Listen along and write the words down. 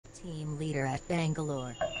Team leader at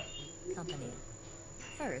Bangalore. Company.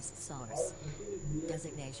 First source.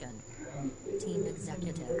 Designation. Team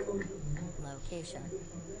executive. Location.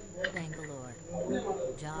 Bangalore.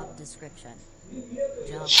 Job description.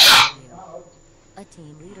 Job overview. A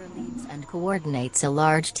team leader leads and coordinates a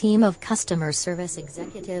large team of customer service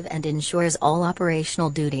executive and ensures all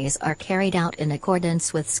operational duties are carried out in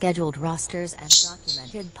accordance with scheduled rosters and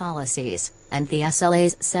documented policies, and the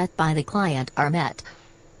SLAs set by the client are met.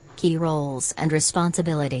 Key roles and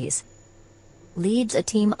responsibilities. Leads a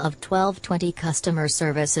team of 12-20 customer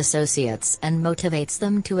service associates and motivates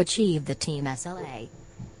them to achieve the team SLA.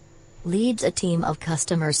 Leads a team of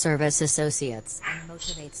customer service associates and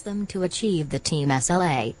motivates them to achieve the team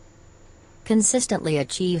SLA. Consistently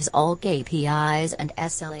achieves all KPIs and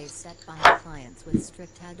SLAs set by the clients with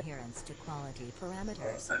strict adherence to quality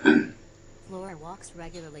parameters. Floor walks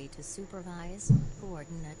regularly to supervise,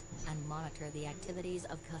 coordinate, and monitor the activities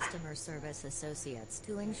of customer service associates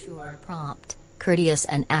to ensure prompt, courteous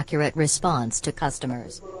and accurate response to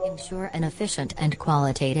customers, ensure an efficient and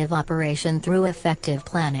qualitative operation through effective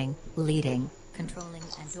planning, leading, controlling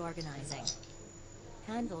and organizing.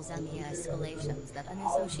 Handles any escalations that an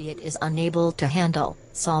associate is unable to handle,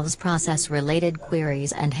 solves process-related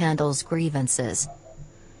queries and handles grievances.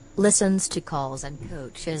 Listens to calls and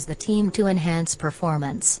coaches the team to enhance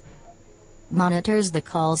performance. Monitors the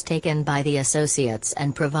calls taken by the associates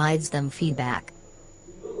and provides them feedback.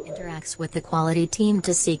 Interacts with the quality team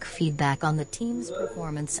to seek feedback on the team's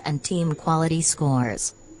performance and team quality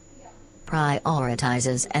scores.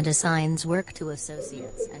 Prioritizes and assigns work to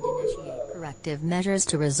associates and initiate corrective measures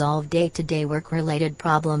to resolve day-to-day work-related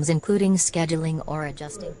problems including scheduling or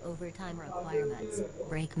adjusting overtime requirements,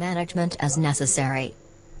 break management as necessary.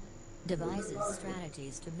 Devises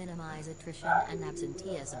strategies to minimize attrition and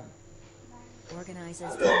absenteeism.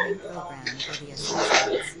 Organizes training programs for the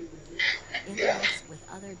associates. Interacts with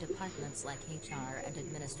other departments like HR and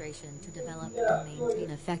administration to develop and maintain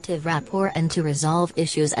effective rapport and to resolve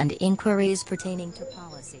issues and inquiries pertaining to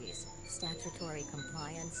policies, statutory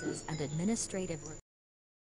compliances and administrative work.